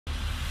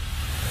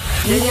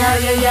yeah,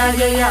 yeah, yeah,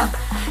 yeah, yeah,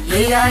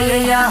 yeah,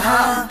 yeah, yeah,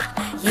 ha,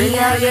 yeah,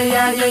 yeah,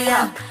 yeah, yeah,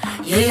 yeah,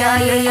 yeah,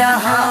 yeah, yeah,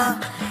 ha,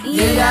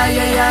 yeah, yeah,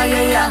 yeah,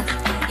 yeah, yeah,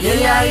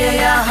 yeah, yeah,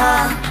 yeah, ha,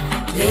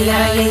 yeah,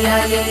 yeah,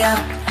 yeah, yeah,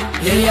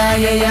 yeah,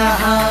 yeah, yeah,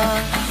 ha.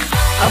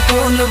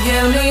 Apunu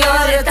gevnu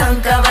yore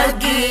tanka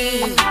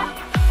vagi,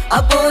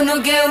 apunu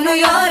gevnu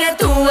yore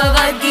tuwa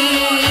vagi.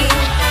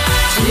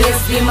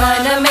 GSB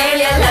mana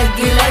melya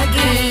lagi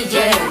lagi,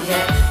 yeah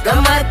yeah.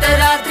 Gamat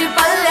ratri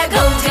palle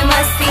gauji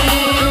masti.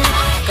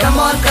 Come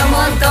on, come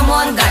on, come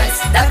on, guys.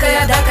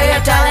 Dakaya dakaya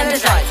talent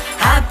try.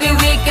 Happy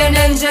weekend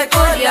enjoy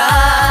Korea.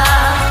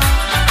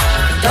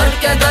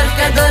 Dorke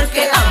dorke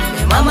dorke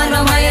amme mama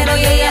no mayano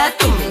yeya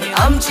tummi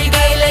amchi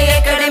gaile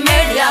ekade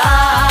media.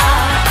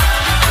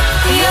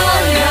 Yo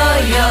yo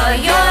yo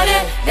yo re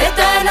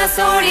etana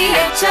sodi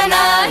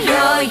echana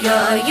yo yo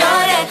yo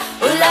re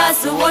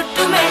ullasu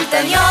ottu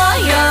meltan yo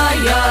yo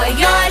yo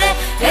yo re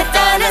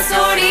etana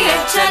sodi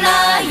echana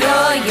yo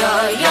yo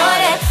yo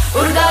re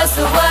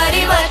urgasu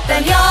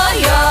varivattan yo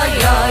yo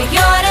yo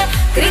yo re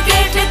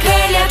cricket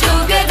khele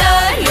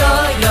together yo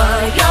yo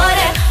yo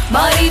re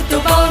maritu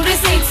boundary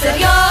sixer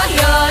yo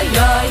yo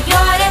yo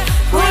yo re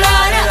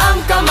pulara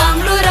amka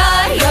manglura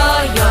yo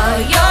yo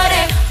yo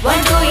re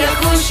one ya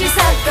khushi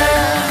sakka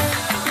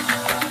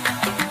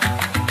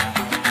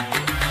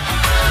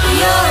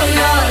yo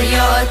yo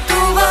yo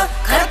tuva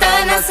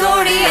khartana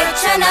sodi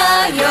echana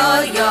yo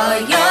yo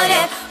yo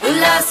re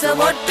ullasa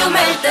ottu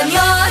meltan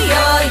yo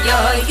yo yo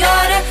yo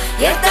re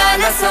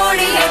etana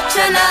sodi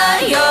echana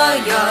yo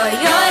yo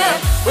yo re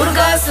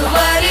urgasu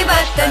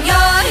varivattan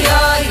yo yo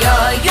yo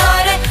yo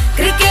re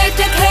cricket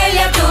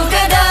khele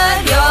together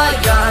yo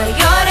yo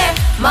yo re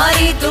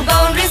maritu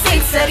boundary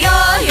sixer yo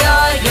yo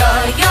yo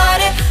yo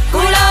re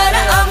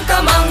kulara amka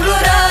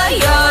manglura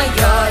yo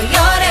yo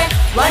yo re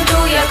one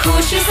two ya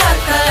khushi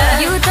sakka.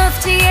 Youth of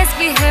GSB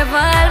hai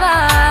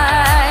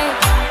worldwide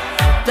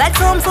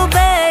platform for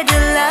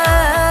better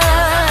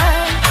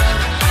life.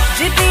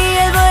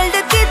 GPL world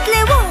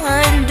kitle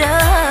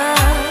wonder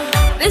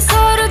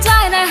bisoru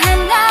China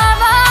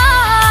handava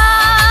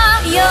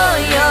yo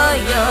yo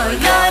yo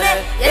yo re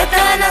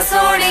etana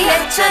sodi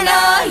echana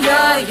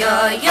yo yo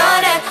yo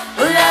re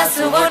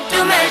ullasu ottu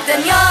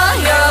meltan yo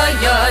yo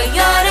yo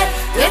yo re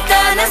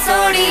etana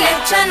sodi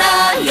echana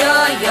yo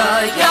yo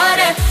yo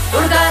re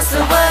urgasu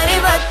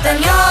varivattan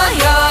yo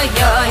yo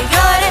yo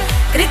yo re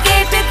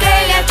cricket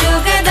khele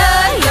together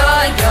yo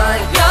yo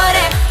yo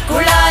re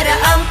kulara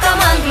amka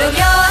manglu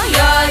yo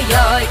yo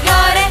yo yo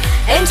re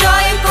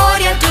enjoy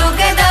Korea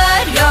together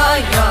yo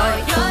yo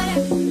yo re.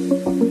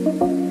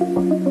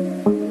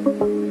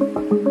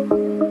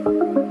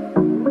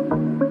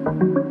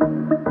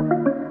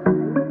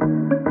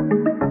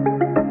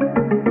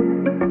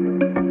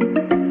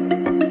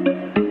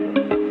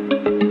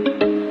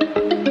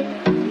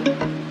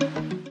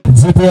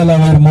 GPL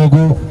aware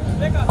मोगू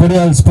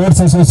Kodiyal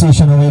sports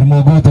association aware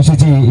मोगू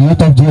तशेंच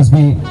youth of GSB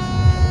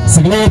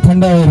सगळे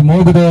थंड aware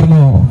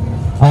मोगदवरनो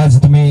आज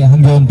तुम्ही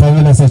हांगेवन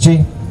Powell आसाची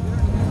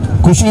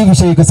खुशी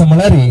विषय कसं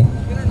म्हळ्यार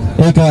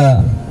एक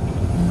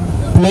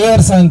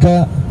प्लेयर्सांक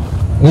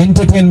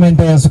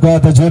entertainment सुका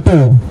जोटू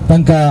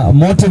तांकां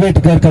मोटिवेट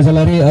करता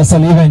जाल्यार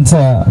असल इव्हेंट्स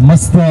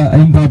मस्त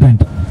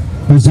इम्पॉर्टंट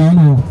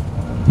जावन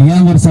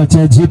ह्या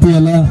वर्साच्या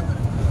GPL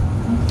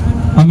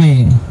आमी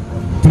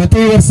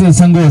प्रति वर्ष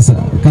संघर्ष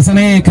कसं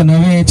एक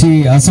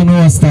नव्याची असनो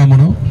असता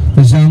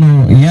म्हणून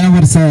जाणू या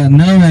वर्ष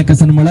नव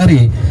कसं म्हळ्यार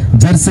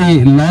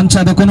जर्सी लॉन्च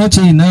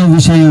आदकोनोची नव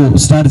विषय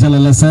स्टार्ट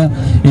झालेला आसा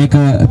एक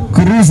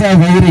क्रूजा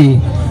वैरी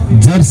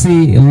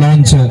जर्सी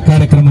लॉन्च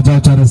कार्यक्रम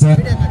जावचार आसा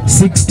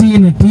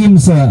 16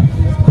 टीम्स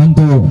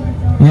अंतु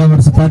या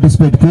वर्ष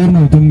पार्टिसिपेट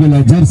करून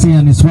तुमगेल्या जर्सी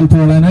आणि स्वल्प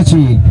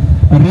वळणाची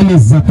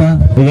रिलीज जाता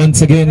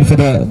once again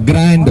for the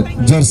grand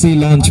Jersey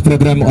launch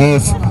programme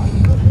of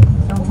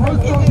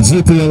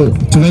GPL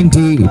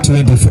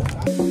 2024.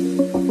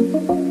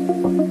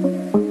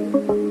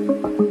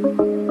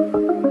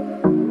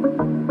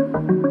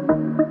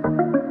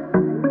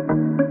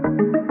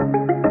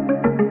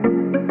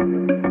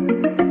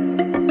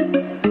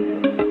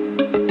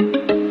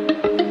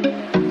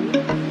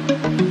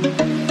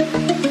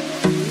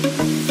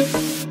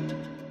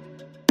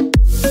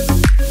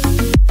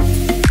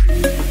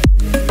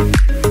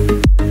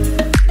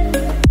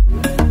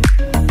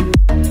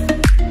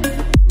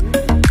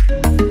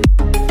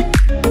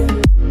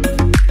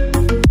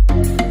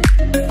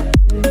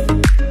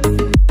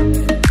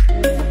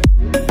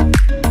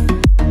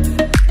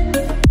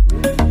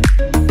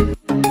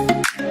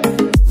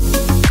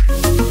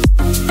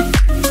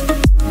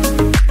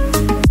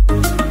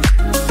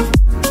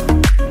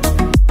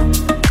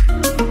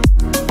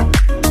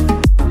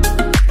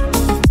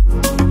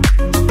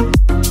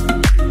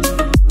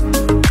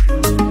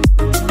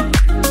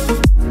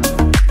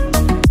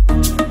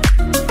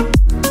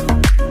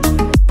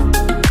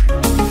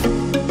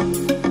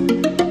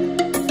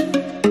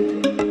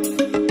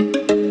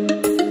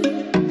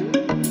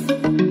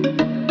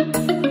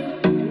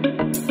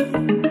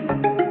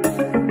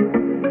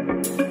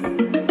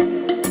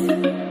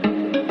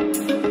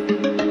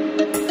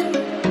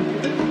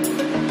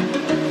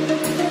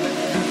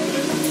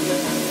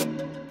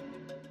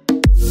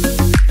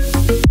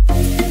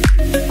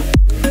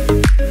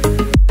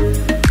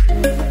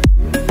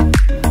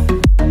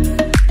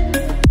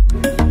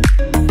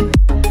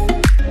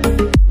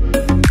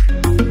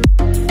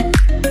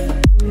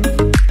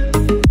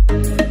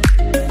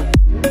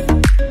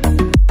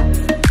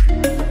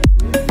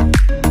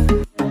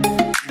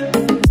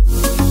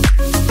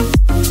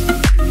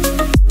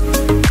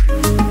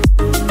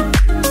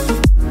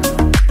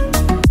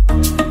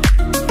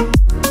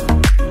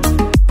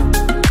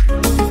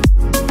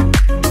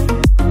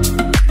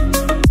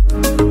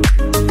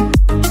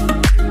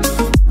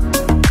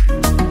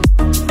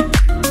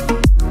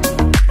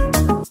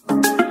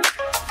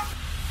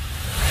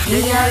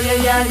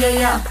 yeah, yeah,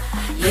 yeah.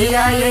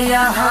 Yeah, yeah,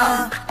 yeah,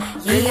 huh.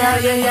 Yeah,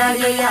 yeah, yeah,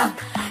 yeah, yeah.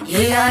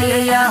 Yeah,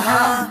 yeah, yeah,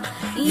 huh.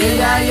 Yeah,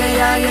 yeah,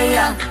 yeah, yeah,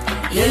 yeah.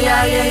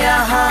 Yeah, yeah,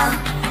 yeah, huh.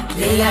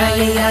 Yeah, yeah,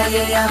 yeah,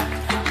 yeah, yeah.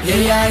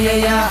 Yeah, yeah,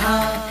 yeah,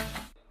 huh.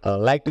 I'd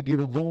like to give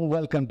a warm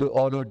welcome to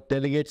all our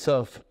delegates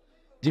of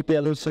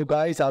GPL. So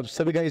guys, आप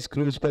सभी का इस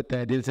cruise पर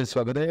तहे दिल से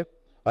स्वागत है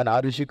on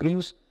Arushi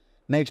cruise.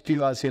 Next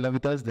few hours here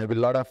with us. There will be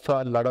a lot of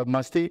fun, a lot of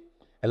masti,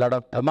 a lot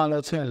of dhamal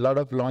also, and a lot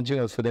of launching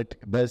also. That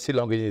best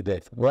long is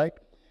there, right?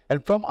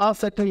 And from our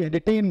sector,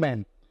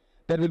 entertainment,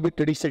 there will be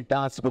traditional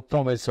dance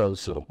performance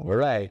also, all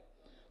right?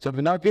 So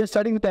now we are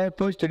starting with our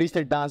first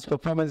traditional dance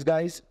performance,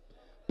 guys.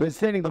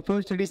 Presenting the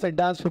first traditional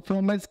dance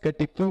performance,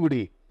 Katti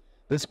Pugdi.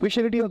 The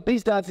specialty of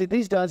this dance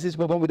is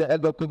performed with the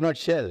help of coconut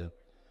shell.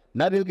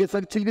 नारियल के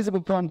साथ छिलके से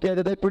perform KIA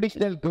जाता है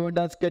traditional Goan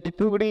dance Katti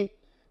Pugdi,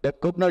 the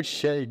coconut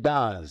shell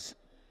dance.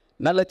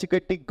 Nala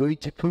chikatti goi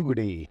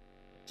chipugdi.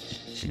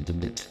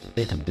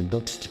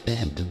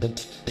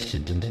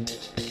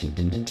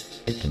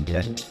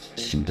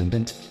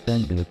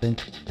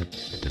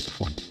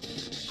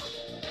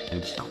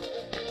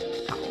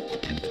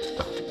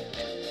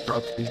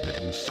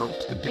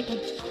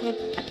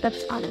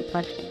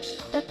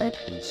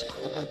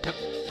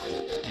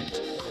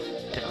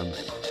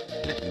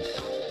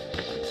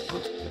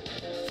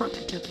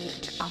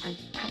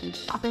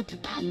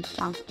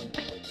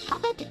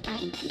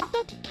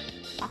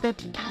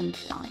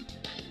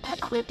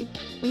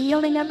 We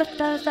only never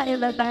start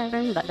silent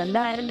bang, but the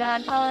night and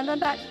on the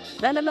back,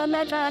 then the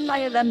night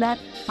and that,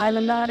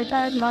 island night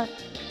is not.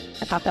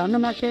 I popped down the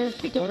matches,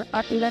 before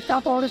I feel left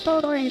off all the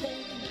story.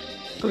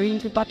 Green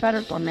to pop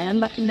better for man,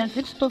 but in that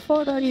it's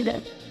before the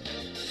day.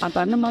 I'm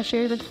on the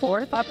matches, it's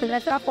 4, if I feel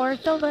left off for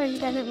the story.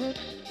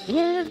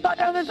 Yes, but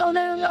I was on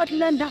there,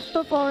 and then that's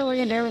before we're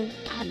in there.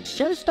 I'm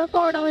just a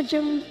board on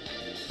June.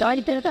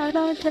 Died there,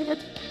 I take it.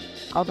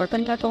 I'll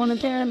open that on the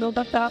chair, build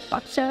up that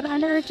box out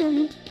on her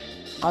chin.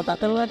 I'll got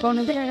the leg on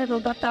the chair,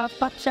 build up that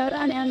box out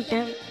on her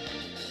chin.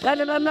 Let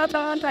it run out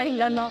on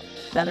Thailand,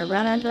 let it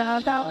run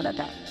out of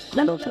that.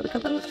 Let it to the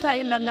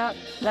Thailand,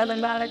 let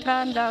it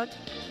run out.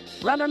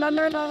 Run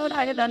under the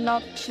island,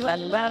 not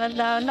run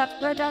down, not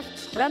the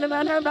dust, run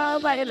around her brow,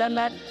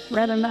 island,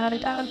 run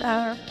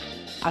out.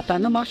 I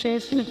found the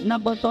marshes,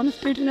 numbers on the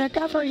street in a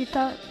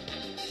cafarita.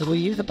 So we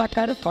use the back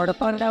out of part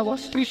of our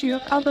was street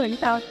of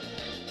cafarita.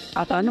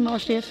 I found the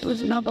marshes,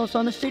 was numbers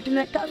on the street in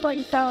a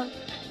cafarita.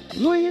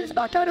 We use the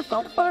back out of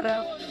part of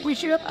our we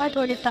should have I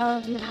told it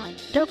out.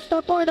 Just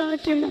stop for the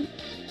tune.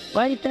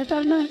 Wait, there's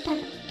a night.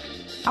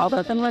 All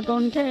the thing we're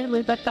going to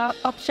with the top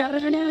of shadow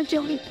and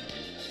joint.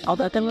 All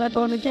the thing we're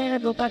going to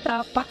do with the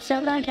top of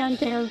shadow and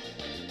tell.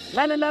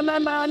 La la la la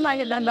la la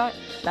la la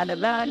la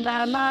la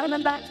la la la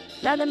la.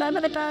 La la la la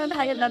la la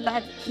la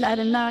la la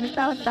la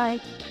la la.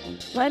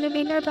 When it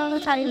be near the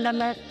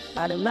Thailand,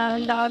 la la la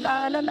la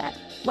la la.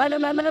 When it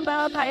be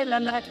about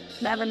Thailand,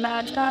 la la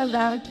la la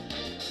la.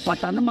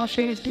 What on the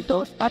machines to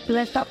those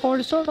popular stuff for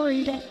the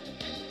story?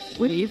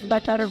 We use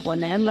better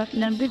one and left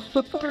and this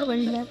before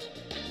we left.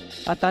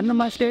 What on the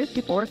machines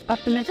before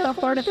popular stuff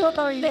for the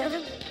story?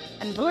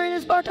 And where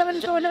is part of the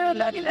joiner,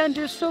 like it and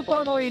just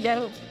super boy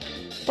down.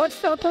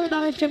 What's the third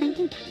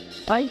item?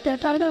 I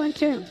that I don't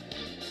too.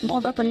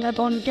 All the thing I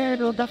don't care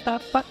to the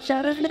top but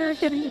shut and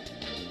everything.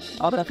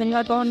 All the thing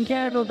I don't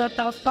care to the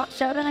top but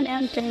shut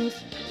and things.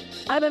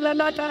 I will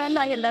not turn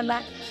I will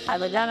not. I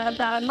will not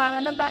down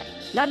my back.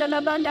 La la la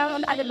la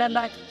down I will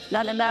not.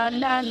 La la la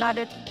la la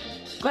it.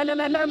 When a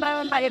man I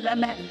will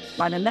not.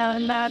 One and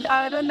not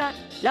I will not.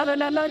 La la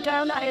la la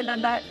down I will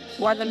not.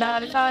 One and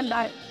not I will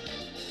not.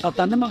 I've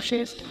done the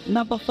marshes,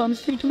 number from the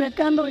street to make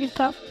candle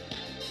stuff.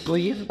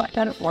 We use back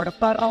out of water,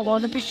 but I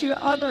want to be sure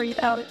I'll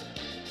eat out it.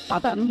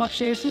 I've done the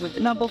marshes with the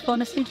number from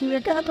the street to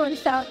make candle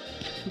stuff.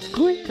 It's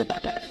great to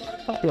that.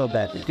 Feel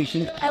bad,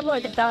 fishing. I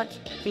want it out.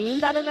 Being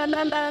that and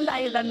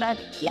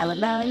yellow,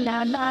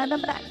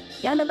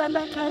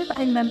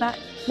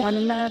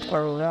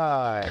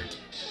 Alright.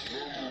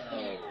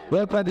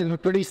 Well, the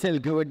traditional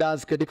Goa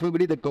dance, Katti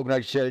Pugdi, the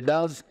coconut shell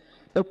dance.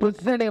 The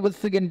presenting of a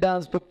second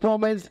dance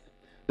performance.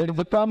 That is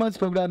the farmers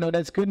program known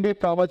as Kundi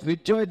Farmers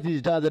which join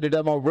these dance at the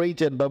time of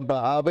rage and bumper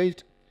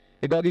harvest.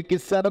 Because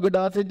किसानों को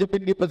dance है जब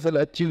इनकी फसल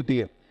अच्छी होती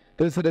है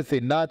तो इस तरह से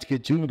नाच के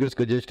झूम के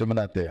उसको जश्न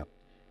मनाते हैं.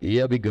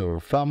 Here we go,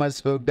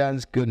 farmers folk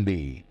dance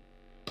Kundi.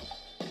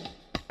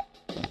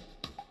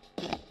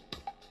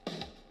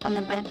 On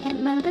the back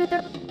end, my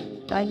little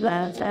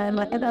glass, and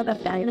what another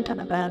guy in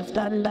the band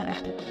started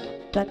left.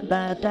 But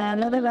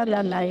another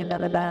line,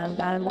 another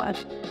band,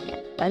 watch.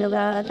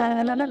 Another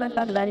line,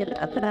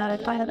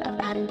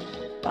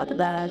 but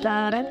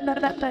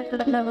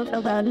the never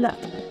fell down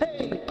left.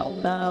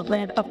 On the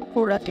land of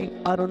Kurati,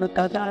 I don't know,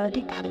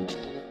 Kazadi.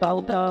 Bow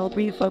down,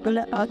 we focal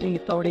at the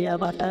authority of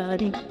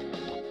Atari.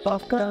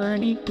 Soft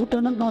curry, put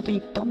on a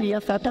naughty, Tommy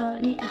of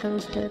Satani,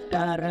 hosted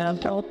Taram,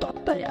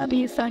 Papa,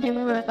 Abby, Sunny,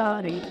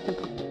 Atari.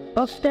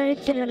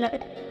 Posted chill,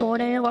 go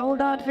there, wow,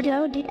 dot for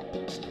Jody.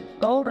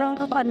 Go round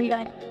the body,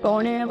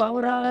 go there,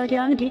 wow,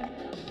 Jody.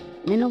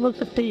 Mineral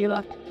to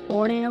steal,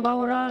 go there,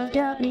 wow,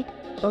 Jody.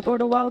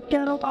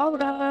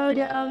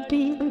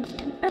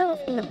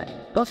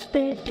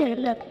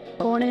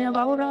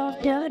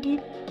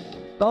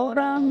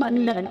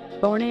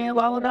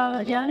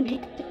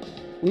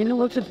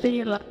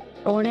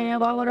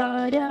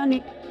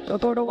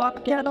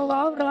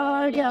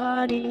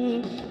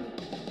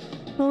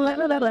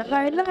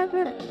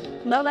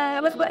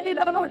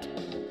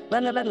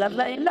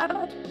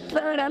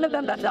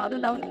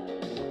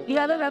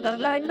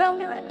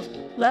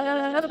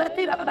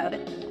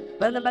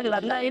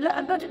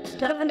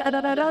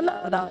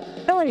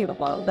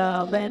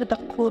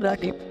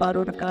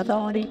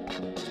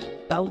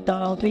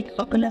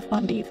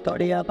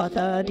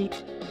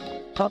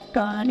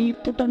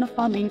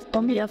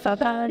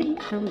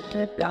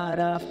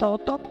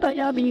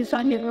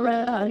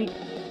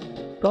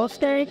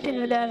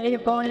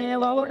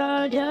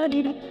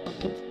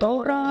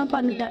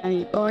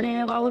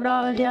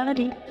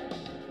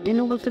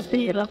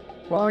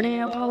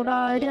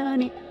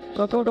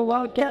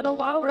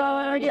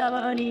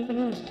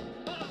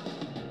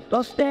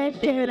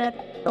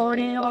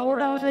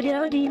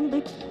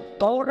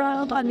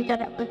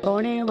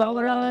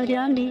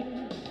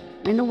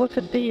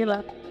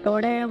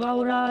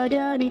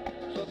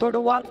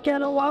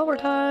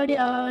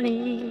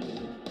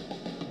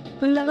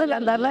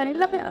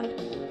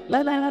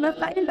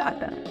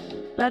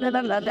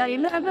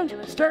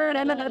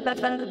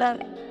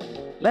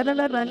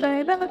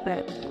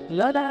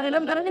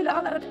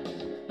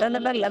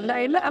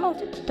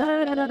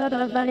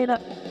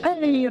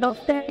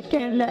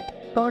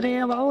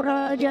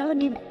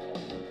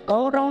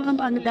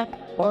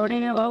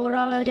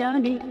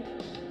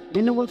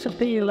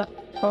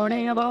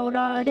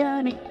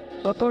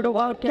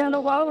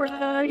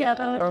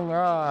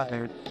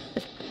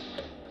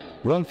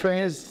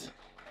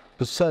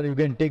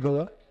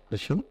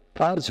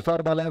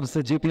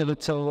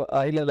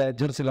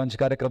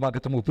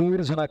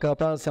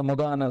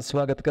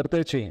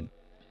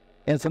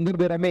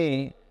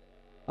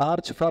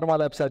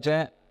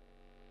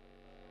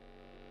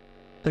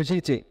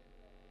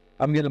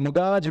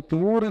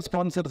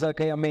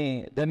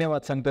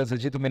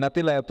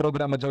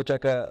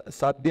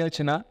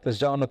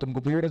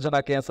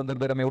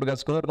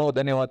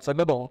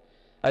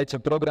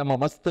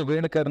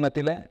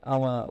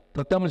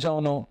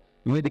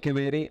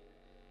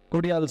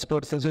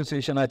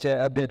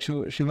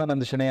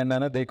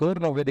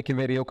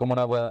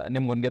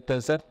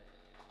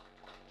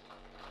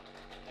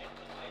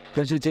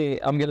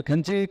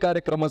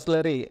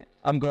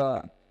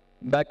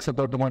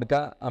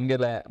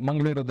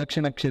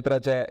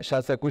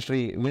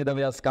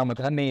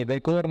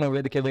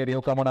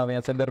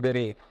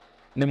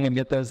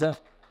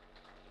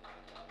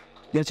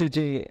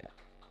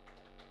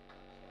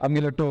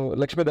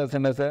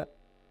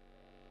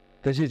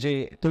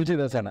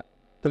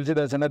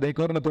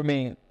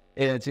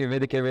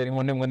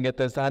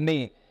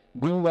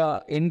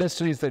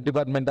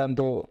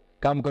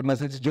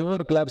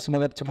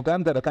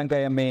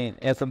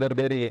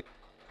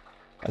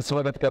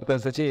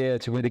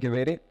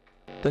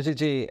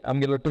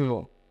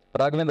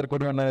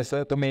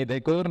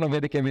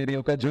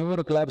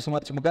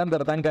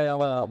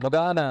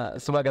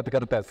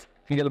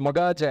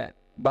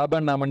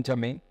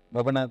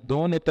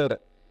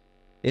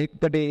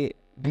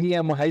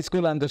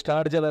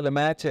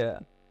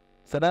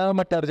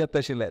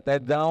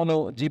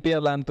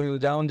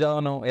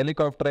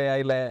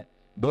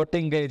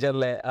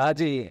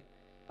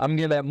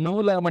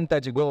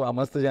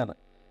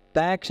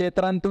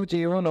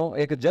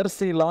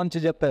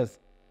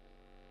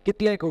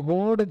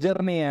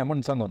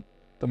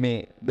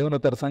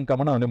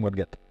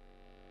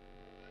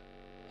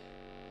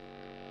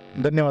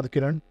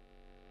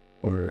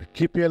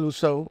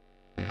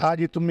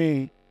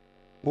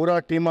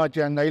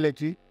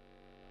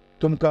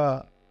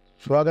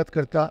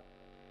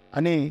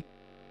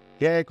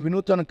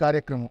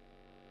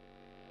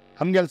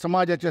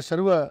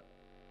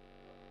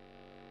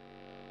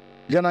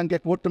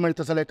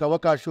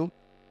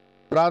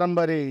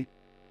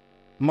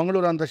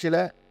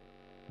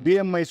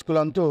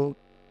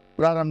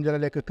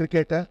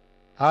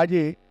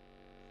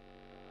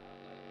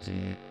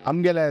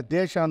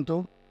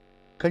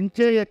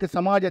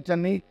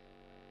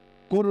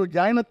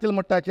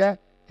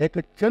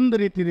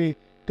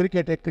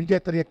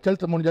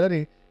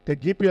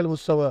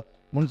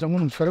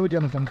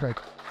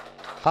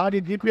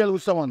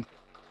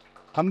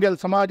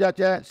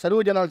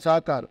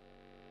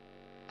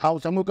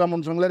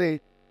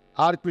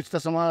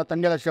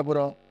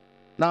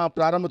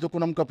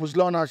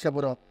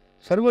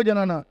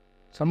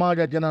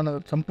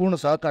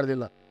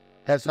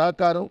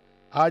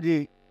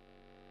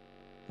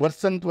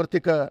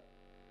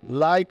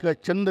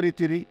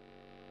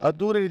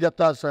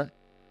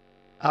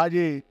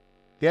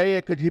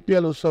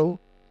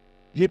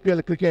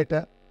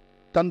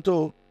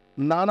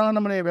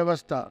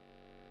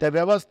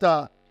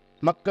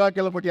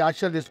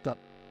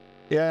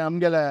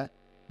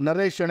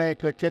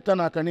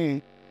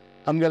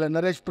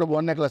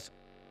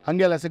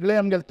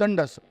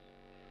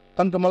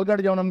 तांकां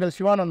मलगाड जावन आमगेले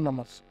शिवानंद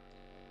नमस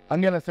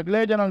हांगेले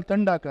सगळे जनांक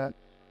थंडाक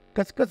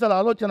कसकसल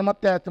आलोचना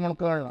मत्ते येता म्हूण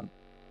कळना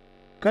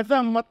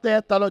कसा मत्ते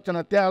येता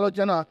आलोचना त्या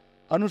आलोचना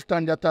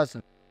अनुष्ठान जाता आसा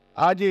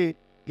आज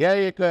हे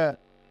एक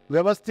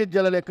व्यवस्थीत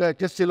जालेले एक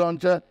चेसी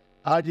लॉन्च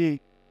आज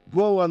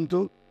गोव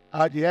अंतू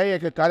आज हे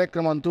एक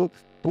कार्यक्रम अंतू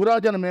पुरा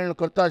जन मेळून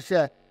करता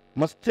अशें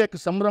मस्त एक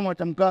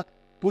संभ्रमाचे आमकां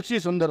खुशी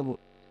संदर्भ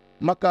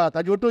म्हाका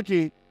ताजे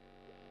वटूची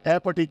हे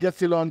फाटी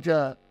चेसी लॉन्च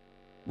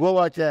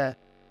गोवाचे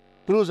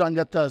क्रूजान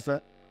जाता आसा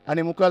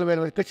आनी मुखार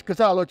वेळ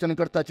कशें आलोचना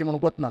करताची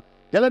म्हणून वतना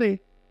जाल्यार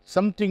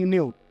समथींग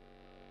न्यू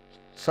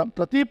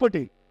प्रती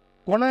फाटी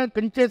कोणा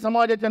खंयच्याय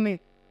समाजाच्यांनी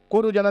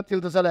कोरू जनातील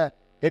जाल्यार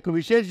एक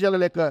विशेष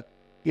जालेले एक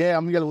हे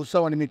आमगेले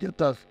उत्सवा निमित्त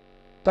जाता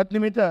ताचे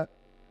निमित्त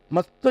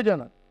मस्त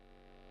जन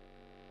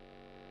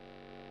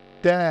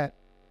ते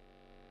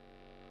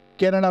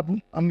केरळा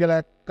आमगेल्या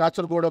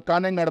कासरगोड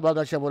कानेंगाड भाग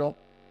अशें बरो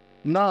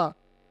ना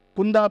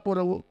कुंदापूर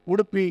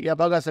उडपी ह्या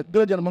भागा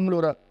सगळे जन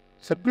मंगळूर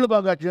सगळे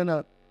भागाचे जन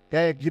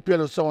हे एक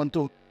GPL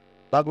उत्सवांतू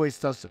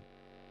भागवयता आसा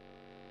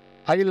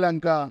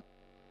आयिल्ल्यांका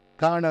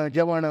खाण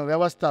जेवण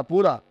वेवस्था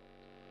पुरा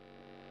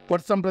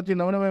वर्सां प्रती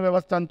नवनवे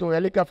वेवस्थांतू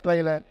हेलिकॉप्टर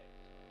आयले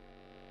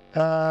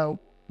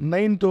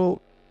नईनतू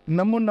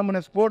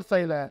नमुने स्पोर्ट्स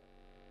आयले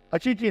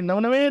अशीची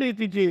नवनवे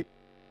रितीची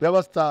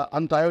वेवस्था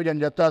आमचं आयोजन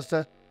जाता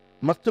आसा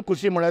मस्त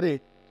खुशी म्हळ्यार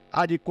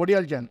आज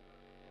कोडयालच्यान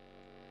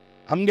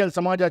आमगेल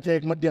समाजाचे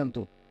एक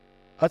मध्यंतू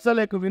असल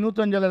एक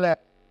विनूतन जालेले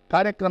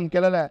कार्यक्रम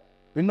केलेले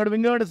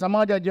विंगड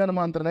समाजा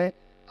जन्मांतर न्हय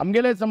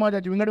आमगेले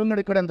समाजाचे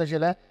विंगड कडेन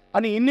तशेले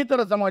आनी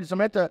इन्नितर समाज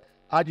समेत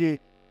आज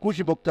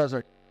खुशी भोगता आसा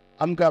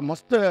आमकां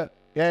मस्त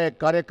हे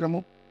कार्यक्रम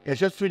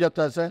यशस्वी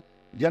जाता आसा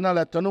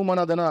जनाला तनु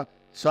मनाधन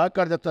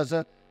सहकार जाता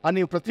आसा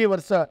आनी प्रति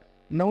वर्स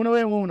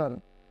नवनवे होणार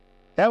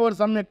ह्या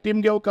वर्सा आमी एक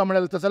टीम घेवका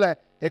म्हळ्यार तसले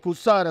एक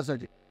उत्साह आसा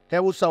हे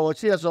उत्साह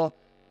अशी असो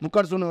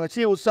मुखार सुन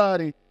अशी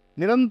उत्साहारी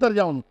निरंतर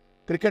जावन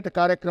क्रिकेट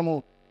कार्यक्रम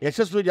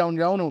यशस्वी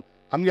जावन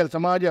आमगेले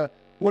समाज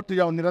वोट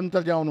जावन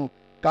निरंतर जावन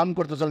काम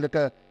करता चल एक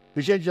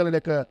विशेष जालेले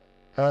एक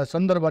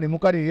संदर्भांनी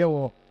मुखारी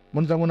येवो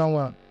म्हूण सांगून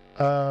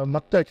हांव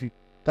मागताची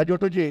ताजे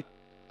वटूची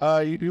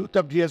यूथ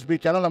ऑफ GSB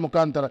चॅनला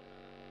मुखांतर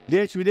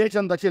देश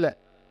विदेशांत आशिल्ले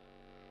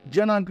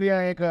जनांक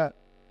एक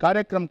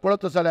कार्यक्रम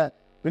पळत जाल्यार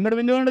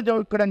विंगड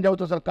कडेन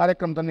जावता जाल्यार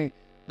कार्यक्रम तांणी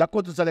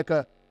दाखोवता जाल्यार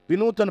एक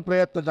विनूतन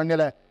प्रयत्न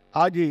जांगेले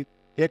आज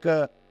एक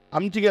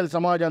आमचे गेल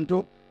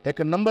समाजांतू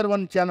एक नंबर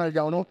 1 चॅनल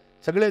जावन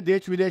सगळे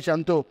देश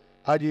विदेशांतू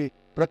आज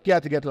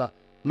प्रख्यात घेतला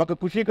म्हाका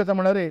खुशी कसा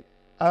म्हळ्यार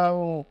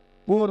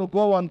पूर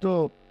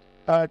गोवांतू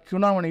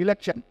चुनावणी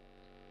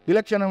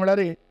इलेक्शन म्हळ्यार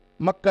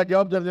म्हाका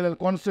जबाबदारी दिलेली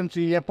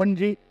कॉन्स्टिट्युन्सी हे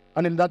पणजी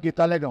आनी दाखी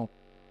तालेगांव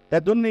हे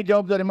दोनूय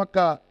जबाबदारी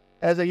म्हाका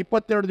एज अ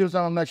 22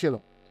 दिवसां हांगा आशिल्लो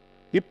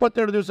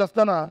 22 दीस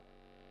आसतना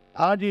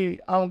आज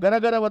हांव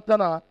घरा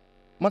वतना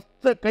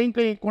मस्त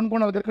खंय कोण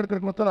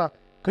गरकड वतना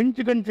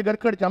खंयची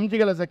गरकडची आमची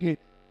गेले आसा की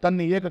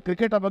तांणी एक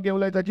क्रिकेटा ಬಗ್ಗೆ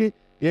उलयताची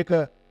एक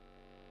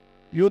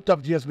यूथ ऑफ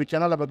GSB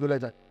चॅनला ಬಗ್ಗೆ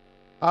उलयता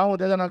हांव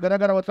तेजना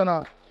घरा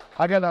वतना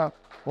हागेला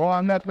हो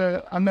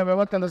हांगा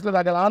वेवस्थेन आसले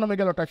हागेला हांव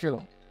म्हगेलो टाशिलो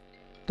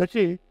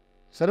तशी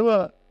सर्व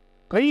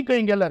खंय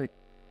गेल्यार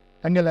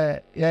तांगेले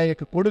हे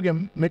एक कोडुगे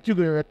मेच्यूक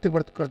व्यक्त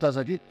करता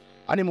आसाची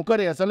आनी मुखार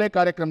असले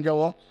कार्यक्रम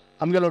जावो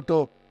आमगेलो तो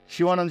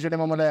शिवानंद शेटे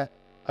मामले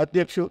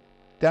अध्यक्ष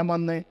त्या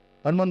मान्य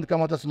हनुमंत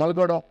कामत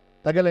मलगडो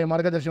तागेले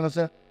मार्गदर्शन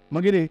आसा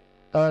मागीर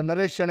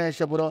नरेश शेणे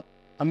अशें बरो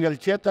आमगेले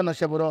चेतन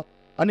अशें बरो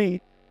आनी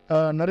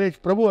नरेश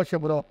प्रभू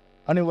अशें बरो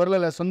आनी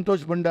वरलेले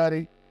संतोष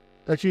भंडारी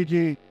तशी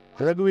जी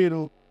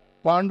रघुवीरू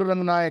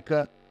पांडुरंग नायक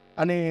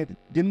आनी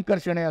दिनकर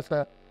शेणे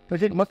आसा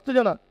तशेंच मस्त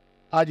जाणां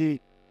आज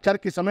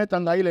चरखी समेत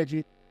हांगा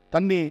आयल्याची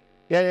तांणी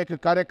हे एक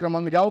कार्यक्रम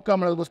हांगा जावका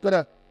म्हळ्यार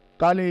घोस्कर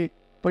काली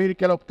पयर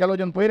केलो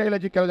जन पयर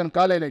आयल्याची केलो जन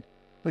काल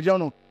आयल्याची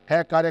जावन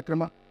हे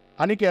कार्यक्रम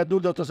आनीक हे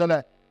दूर जाता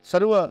जाल्यार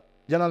सर्व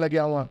जनां लागीं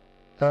हांव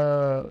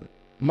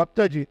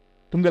मागताची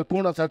तुमगेले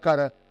पूर्ण सहकार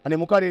आनी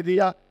मुखार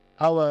दिया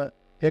हांव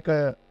एक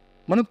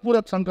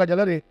मनपूरक सांगता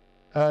जाल्यार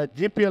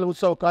GPL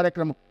उत्सव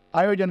कार्यक्रम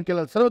आयोजन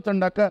केलेले सर्व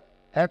तंडाक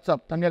हॅट्स ऑफ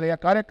तांगेले हे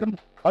कार्यक्रम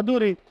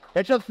अधुरी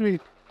यशस्वी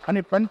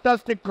आनी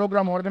फॅन्टास्टीक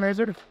प्रोग्राम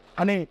ऑर्गनायज्ड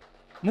आनी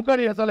मुखार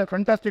येताले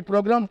फॅन्टास्टीक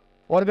प्रोग्राम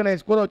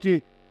ऑर्गनायज करची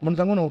म्हूण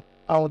सांगून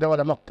हांव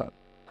देवाला मागता.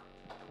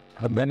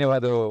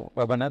 धन्यवाद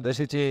बाबाना.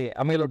 जशीची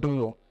आमी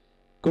लोटू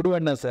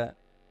कुडवण आसा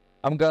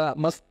आमकां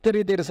मस्त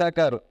रितीर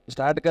सहकार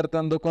स्टार्ट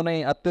करतना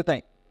दुखोनय आत्ता ताई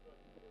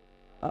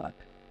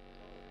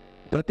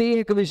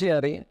प्रत्येक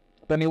विशयारी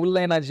तांणी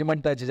उल्लयनाची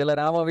म्हणटाची जाल्यार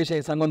हांव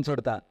विशय सांगून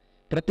सोडता.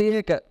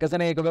 प्रत्येक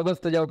कसं एक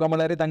वेवस्था जावका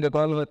म्हळ्यार तांकां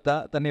कॉल वता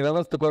तांणी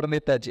वेवस्था करून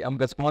दिताची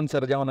आमकां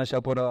स्पॉन्सर जावन अशें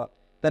पुरो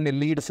तांणी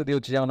लीड्स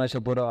दिवचे जावन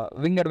अशें पुरो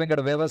विंगड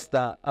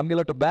वेवस्था आमगे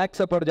लोट बॅक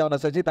सपोर्ट जावन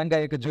आसाची तांकां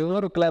एक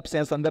जोर क्लॅप्स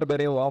हे संदर्भ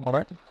रे हो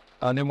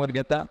म्हणून निमूर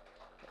घेता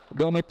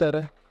 2 उत्तर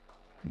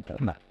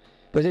ना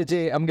तशेंच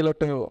आमगे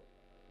लोट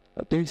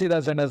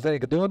तुळशीदासन आसा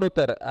एक 2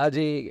 उत्तर आज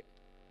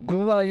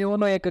गोवा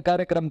येवन एक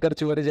कार्यक्रम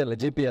करचे वरिजेले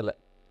GPL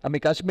आमी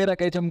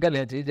काश्मीराक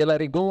चमकल्याची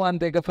जाल्यार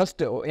गोवांत एक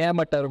फर्स्ट हे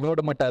मटार व्हड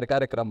मटार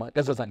कार्यक्रम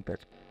कसो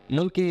सांगतात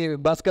मुल्की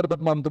भास्कर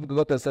पद्मा तुमकां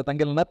गोत आसा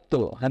तांगेले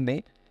नत्तो हांनी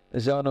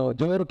जावन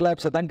जोर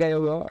क्लॅप्स तांकां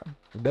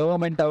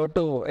गव्हर्मेंटा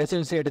वटू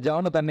एसोसिएट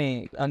जावन तांणी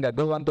हांगा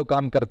गोवान तो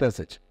काम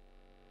करतासच.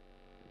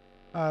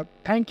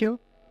 थँक्यू.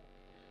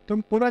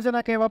 तुम पुरो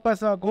जनाक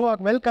वापस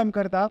गोवाक वेलकम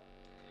करता.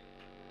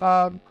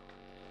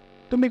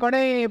 तुम्ही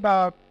कोणेय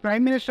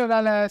प्रायम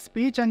मिनिस्टराल्या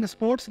स्पीच आनी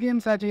स्पोर्ट्स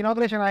गेम्साचें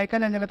इनॉग्रेशन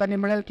आयकलें जाल्यार तांणी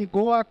म्हणलें की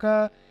गोवाक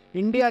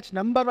इंडियाच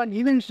नंबर 1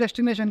 इव्हेंट्स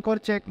डेस्टिनेशन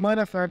करचें एक मर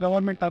आसा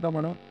गव्हर्मेंटाचो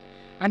म्हणून.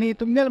 आनी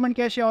तुमगेले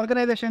म्हणके अशी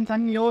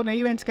ऑर्गनायझेशन्सांनी येवन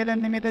इव्हेंट्स केल्या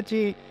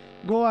निमित्ताची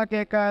गोवाक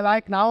एक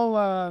लायक नांव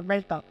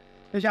मेळटा.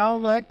 तशें हांव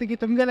वळखता की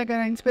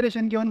तुमगेलें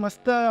इन्स्पिरेशन घेवन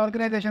मस्त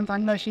ऑर्गनायझेशन्स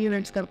हांगा अशी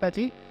इव्हेंट्स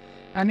करपाची.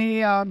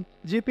 आनी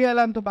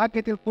GPLान तूं भाग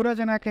घेतील पुरो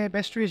जनाक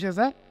बेस्ट विशेस.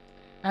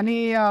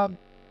 आनी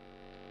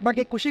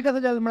बाकी खुशी कसं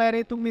जालें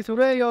म्हळ्यार तुमी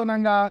सुरय येवन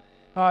हांगा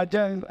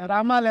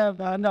रामाल्या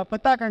हांगा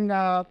पताक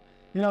हांगा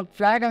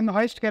फ्लॅग हांगा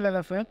हॉइस्ट केलेलो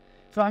आसा.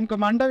 सो आमकां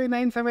मांडवी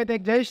नाईन समेत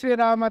एक जय श्री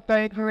राम आतां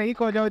एक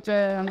इको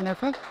जेवचें हांगा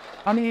आसा.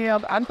 आनी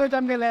आमचो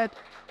आमगेले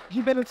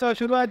GPL उत्सव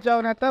सुरवात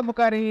जावन येता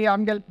मुखार ही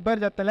आमगेलें बरें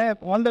जातलें.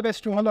 All the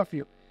best to all of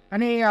you.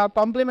 आनी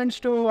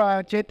compliments to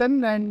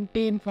Chetan end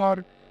team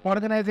for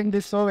ऑर्गनायझींग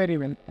this so very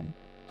वेल.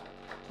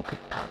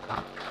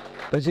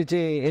 तशीच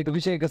एक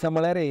विषय कसा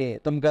म्हळ्यार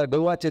तुमकां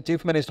गोवाचे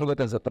चीफ मिनिस्टर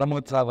वता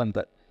प्रमोद सावंत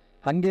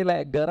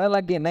हांगेले घरा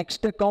लागीं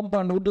नेक्स्ट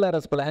कॉम्पाउंड उरल्यार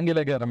आसा पळय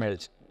हांगेले घर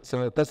मेळचें.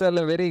 सो तशें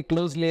जाल्यार व्हेरी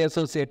क्लोजली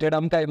एसोसिएटेड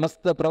आमकां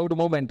मस्त प्राऊड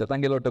मुवमेंट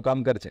तांगेलो वांटो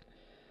काम करचें.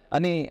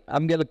 आनी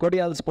आमगेले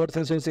कोडियाल स्पोर्ट्स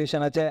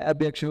असोसिएशनाचे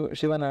अध्यक्ष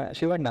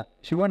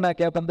शिवण्णा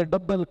ह्या पंत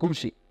डब्बल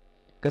खुशी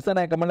कसं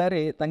नाही का म्हळ्यार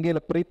तांगेले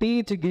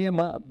प्रितीच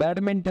गेम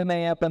बॅडमिंटन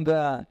ह्या पंत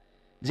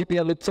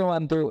GPL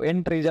उत्सवान तूं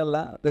एंट्री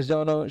जाल्ला. तशें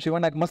जावन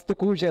शिवण्णाक मस्त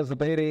खुशी आसा.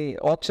 पयलीं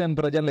ऑप्शन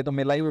प्रो जाल्लें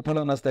तुमी लायव्ह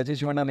पळोवन आसताची.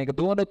 शिवण्णान एक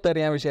 2 उत्तर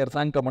ह्या विशयार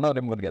सांगता म्हणून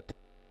रे भुरग्यात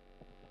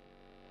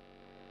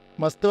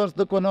मस्त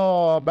वर्ष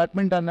कोनो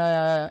बॅडमिंटन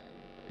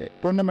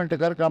टुर्नामेंट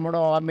करता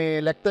म्हणून आमी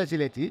लेखता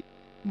आशिल्लीची.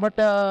 बट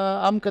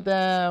आमकां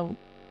तें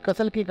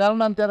कसलकी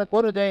कारणान तें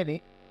करूं जाय न्ही.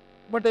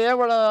 बट ह्या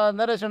वेळा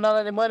नरेश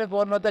नारायणी मरे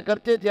फोन तें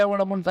करचेच ह्या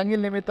वेळा म्हणून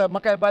सांगिल्लें निमित्त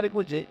म्हाका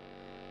बारीकूच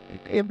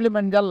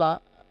इम्प्लिमेंट जाल्ला.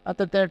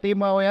 आतां त्या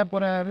टीम हें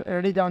पुरें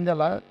रेडी जावन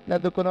जाला.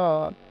 देखून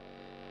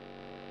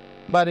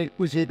बारीक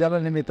खुशी जाल्या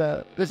निमित्त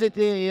तशेंच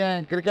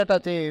हें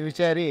क्रिकेटाचे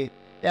विशयार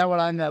ह्या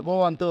वेळान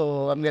गोवान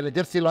तूं आमगेले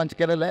जर्सी लॉन्च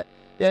केलेले.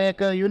 तें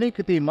एक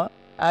युनीक टीम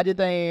आजी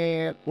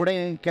थंय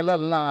फुडें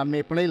केलेलें ना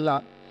आमी पळयलें ना.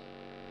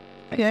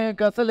 हें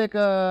कसल एक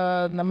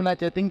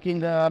नमनाचें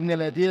थिंकींग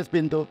आमगेले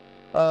GSBन तूं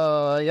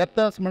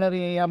येताच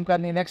म्हळ्यार आमकां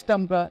आनी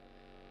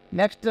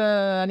नेक्स्ट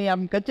आनी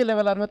आमी खंयच्या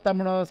लेवलार वता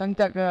म्हणून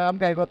सांगच्याक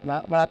आमकां आयकत ना.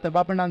 पण आतां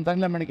बापणान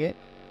सांगलें म्हणजे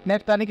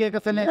नेक्स्ट आनी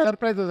कसलें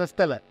सरप्रायजूच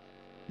आसतलें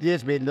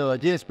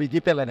GSB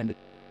GPL.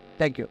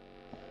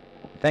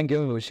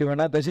 थँक्यू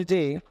शिवण्णा. तशीच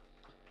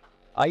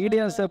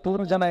आयडियाज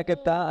पुरो जनाक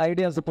येता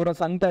आयडियाज पुरो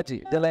सांगताची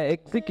जाल्यार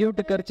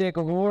एक्झिक्यूट करचे एक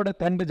व्हड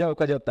थंड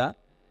जावपाक जाता.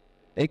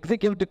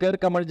 एक्झिक्यूट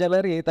करता म्हण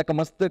जाल्यार ताका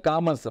मस्त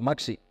काम आसा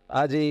मातशी.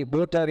 आज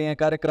बोटार हें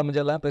कार्यक्रम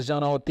जाला. तशें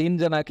जावन हांव 3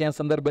 जनाक ह्या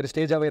संदर्भार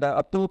स्टेजा वयर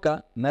अतुका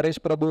नरेश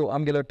प्रभू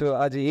आमगेलो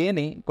आज ये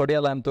न्ही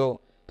कोडयालान तो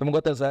तुमकां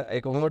गोत आसा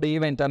एक व्हड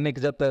इव्हेंट आनीक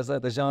जाता आसा.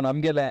 तशें जावन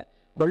आमगेले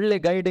व्हडले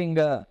गायडींग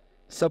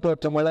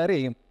सपोर्ट म्हळ्यार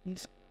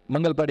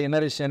मंगलपाडी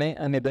नरेश शेणे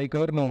आनी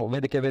दयकर न्हू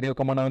वेदिके वेर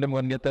येवका म्हणून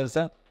म्हणून घेता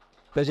आसा.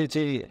 तशीच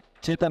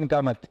चेतन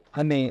कामत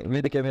आनी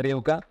वेदिके वेर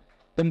येवका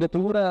तुमकां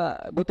पुरा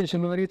गोते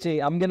शुनवरीची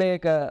आमगेले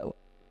एक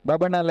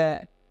बाबणाले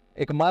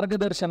एक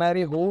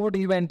मार्गदर्शनारी व्हड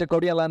इव्हेंट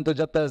कोडयालान तो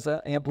जाता आसा.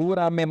 हें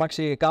पुरा आमी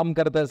मातशी काम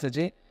करता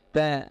आसाची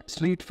तें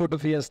स्ट्रीट फूड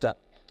फिएस्टा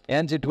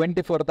यांची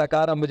 24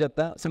 आरंभ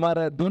जाता. सुमार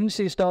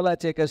 200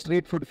 स्टॉलाचे एक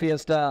स्ट्रीट फूड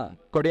फिएस्टा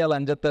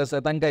कोडयालान जाता आसा.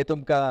 तांकांय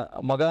तुमकां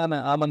मोगान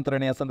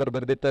आमंत्रण ह्या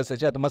संदर्भार दिता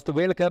आसाचे. आतां मस्त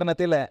वेळ करना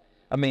तिले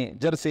आमी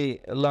जर्सी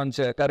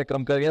लॉन्च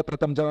कार्यक्रम करूया.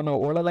 प्रथम जावन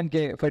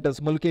ओळलंके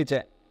फायटर्स मुल्कीचे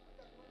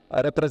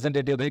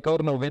रिप्रेझेंटेटिव्ह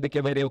देखोर न्हू वेदिके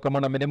वयर येवका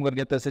म्हणून आमी नेमून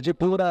घेता आसाची.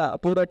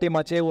 पुरा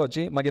टिमाचे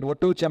येवची मागीर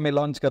वटूचे आमी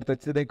लॉन्च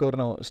करता देखोर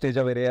न्हू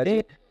स्टेजा वयर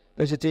येयारी.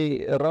 तशेंच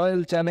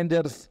रॉयल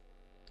चॅलेंजर्स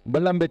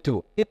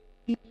बल्लांबेट्टू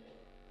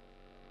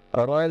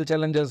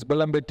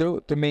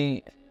तुमी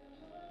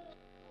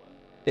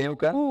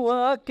येवका.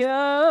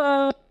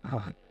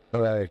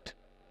 Right.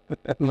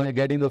 We're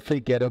getting the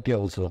free karaoke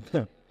also.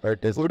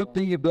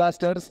 Udupi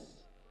blasters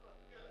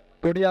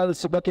Kodiyal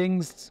super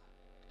Kings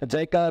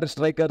जयकार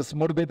स्ट्रायकर्स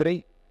मूडबिद्री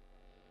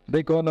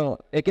देखून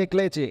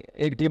एकलेची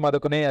एक टीम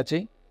आदून याची.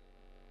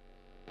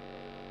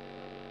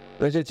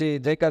 तशेंच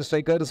जयकार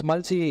स्ट्रायकर्स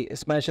मल्सी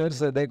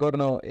स्मॅशर्स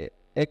देखून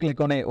एकले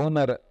कोणे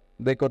ओनर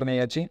देखून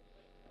याची.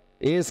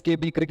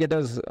 ASKB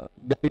cricketers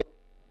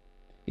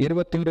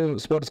 22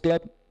 sports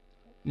club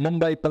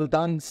Mumbai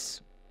पल्तान्स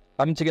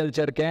अंचगल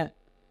चर्के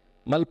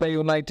Malpe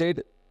United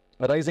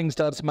rising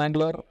stars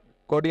Mangalore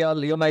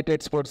Kodial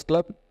United sports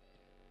club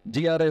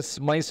GRS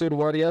Mysuru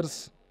warriors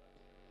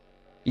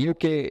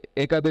UK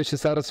Ekadashi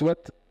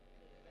Saraswat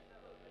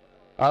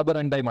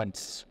ಆಭರಣ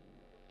ಡೈಮಂಡ್ಸ್.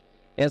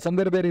 या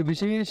संदर्भात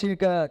विशेष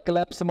एक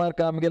क्लब्स मार्क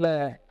आमगेले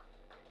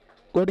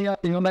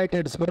कोडियाल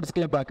ಯುನೈಟೆಡ್ स्पोर्ट्स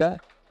क्लब आका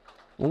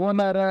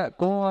ओनर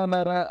को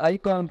ओनर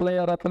आयकॉन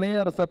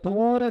प्लेयर्स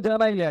पूर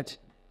जन आयल्याच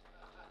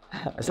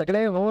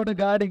सगळे व्हड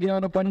गाडी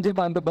घेवन पणजी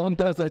बांद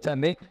भोंवता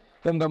आसाच्यानी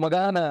तुमकां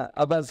मोगान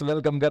आभास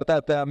वेलकम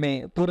करतात आमी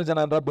पूर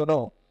जनान रब्बून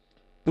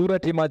पुऱ्या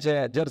टीमाचे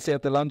जर्सी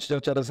आता लॉन्च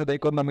जावचे आसा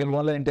देखून आमगे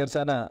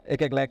व्हॉलंटियर्सांना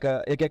एक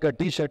एक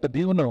टी शर्ट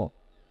दिवन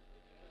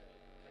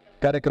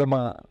कार्यक्रम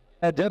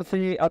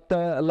जर्सी आता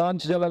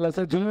लॉन्च जालेलो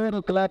आसा जोर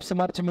क्लॅप्स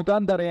मारचे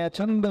मुखांतर हे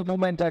चंद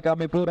मोमेंटाक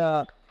आमी पुरा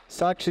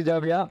साक्षी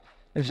जावया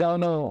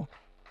जावन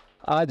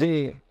आज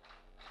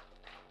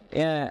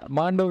हे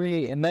Mandvi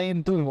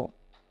 9 to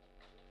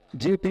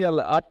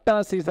GPL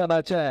 8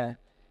 सीझनाचे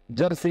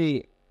Jersey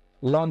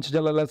launch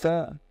जालेलो आसा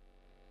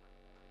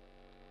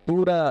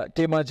पुरा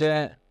टीमाचे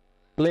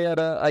प्लेयर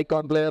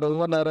आयकॉन प्लेयर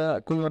ओनर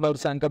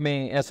कुनर्सांक आमी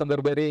हे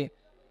संदर्भारी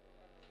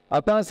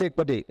आतांच एक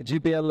पटी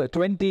GPL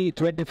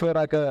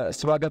 2024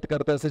 स्वागत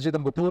करता आसा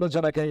तुमकां पुरो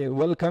जनाक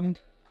welcome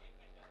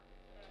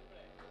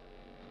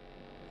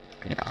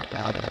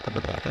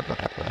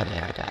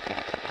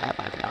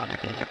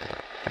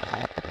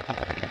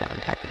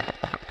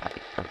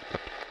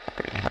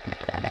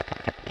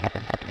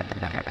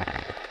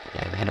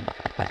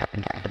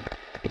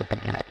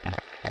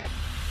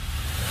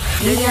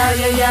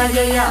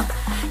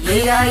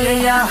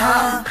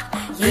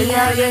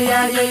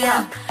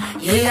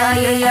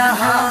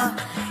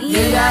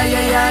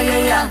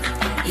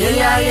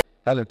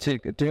Hello,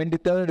 check.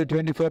 23rd,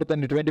 24th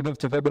and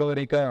 25th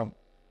February का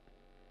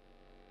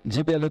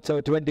GPL उत्सव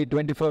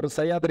 2024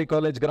 सह्याद्री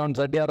कॉलेज ग्राउंड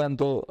अड्यार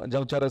अंतू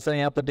जावचार आसा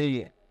ह्या पटी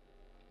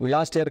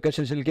लास्ट इयर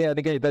कशें शिल्के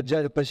आनी ताज्या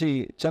पशी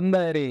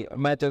चंदायरी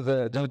मॅचेस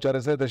जावचार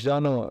आसा तशें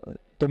जावन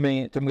तुमी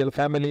तुमगेल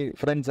फॅमिली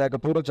फ्रेंड्साक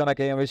पुरो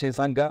जनाक ह्या विशीं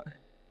सांगा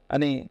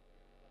आनी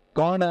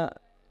कोण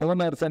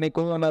ओनर्स आनी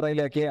को ओनर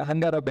आयल्या की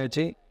हंगारा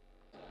बॅची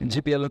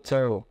GPL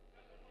उत्सव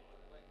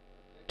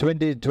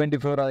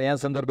 2024 ह्या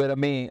संदर्भात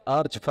आमी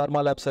आर्च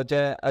फार्मा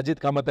लॅब्साचे अजित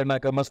कामत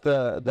अण्णाक मस्त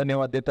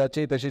धन्यवाद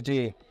दिताची तशीची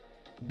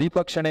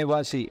दीपक शणे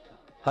वाशी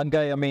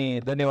हांकांय आमी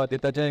धन्यवाद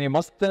दिताचे आनी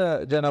मस्त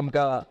जे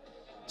आमकां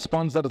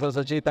स्पॉन्सर्स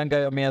आसाची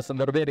तांकांय आमी ह्या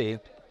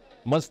संदर्भात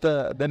मस्त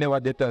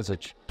धन्यवाद दिता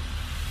आसाची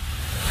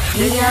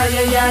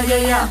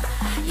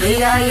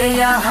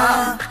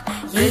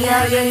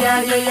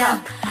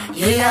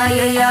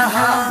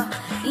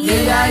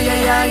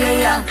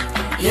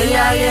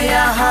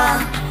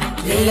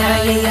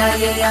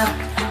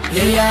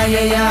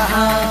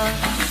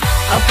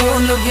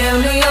ಅಪ್ಪನು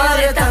ಗೆವ್ನು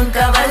ಯಾರೆ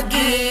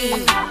ತಂಕವಾಗಿ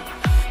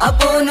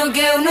ಅಪ್ಪನು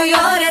ಗೆವ್ನು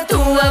ಯಾರೆ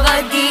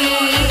ತೂವವಾಗಿ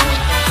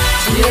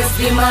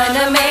ವಿಮಾನ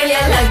ಮೇಳ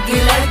ಲಗ್ಗಿ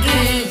ಲಗ್ಗಿ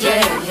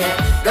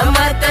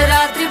ಗಮ್ಮತ್ತ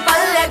ರಾತ್ರಿ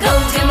ಪಲ್ಲೆ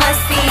ಗೌಜಿ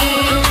ಮಸ್ತಿ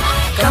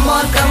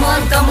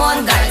come on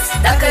guys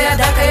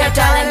dakaya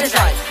talent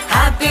try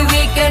happy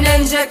weekend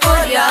enjoy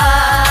korea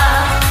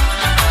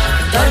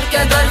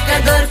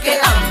dorke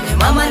amne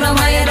mamano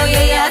mayano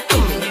yeya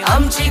tummi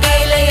amchi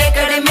gaile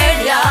ekade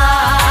media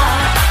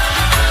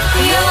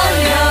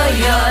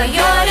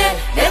yo re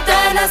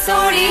etana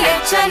sodi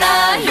echana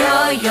yo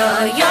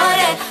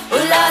re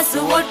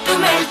ullasu ottu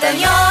meltan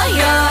yo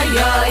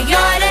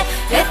re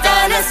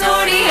etana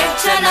sodi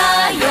echana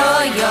yo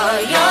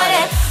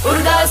re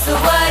urdasu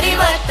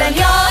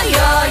varivattan yo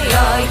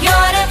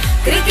re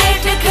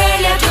cricket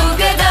khela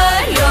together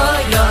yo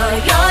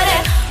re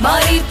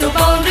maritu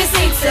boundary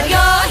sixer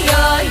yo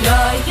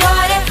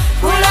re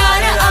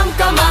pulara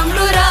amka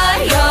manglura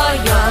yo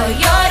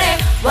re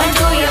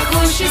one ya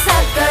khushi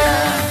sakka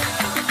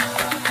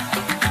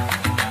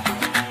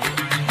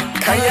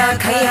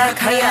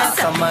khaya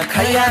sama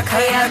khaya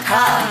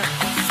kha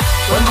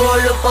one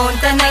bolu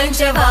ponta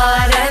nanche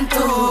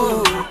varantu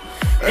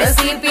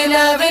recipe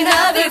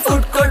nave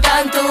food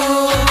kotantu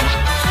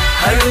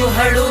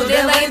hadu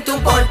devaitu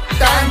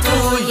pottantu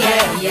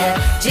yeah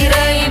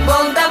jirai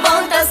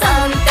bonta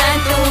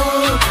santantu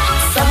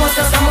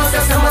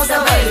samosa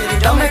vai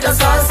tomato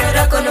sauce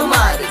rakonu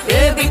mari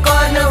baby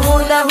corn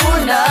hula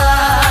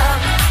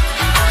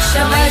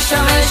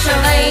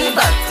shamai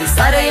bhakti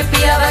sare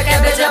piyava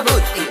cabbage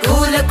butti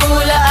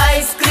cool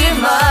ice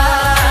cream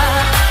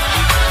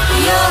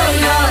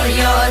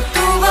yo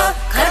tuva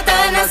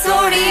khartana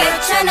sodi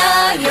echana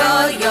yo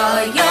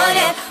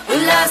re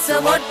ullasa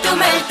ottu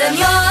meltan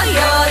yo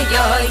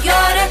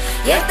re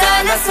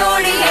etana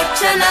sodi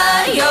echana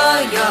yo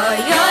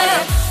re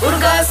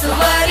urgasu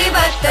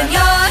varivattan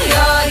yo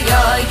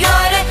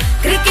re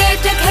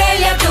cricket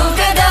khela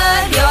together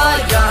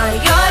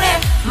yo re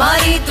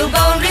maritu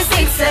boundary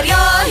sixer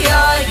yo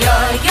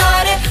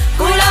re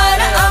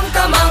kulara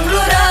amka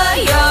manglura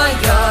yo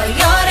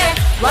re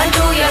one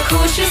two ya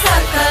khushi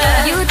sakka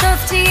youth of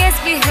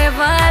GSB hai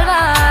wal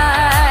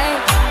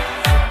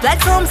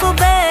platform for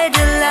better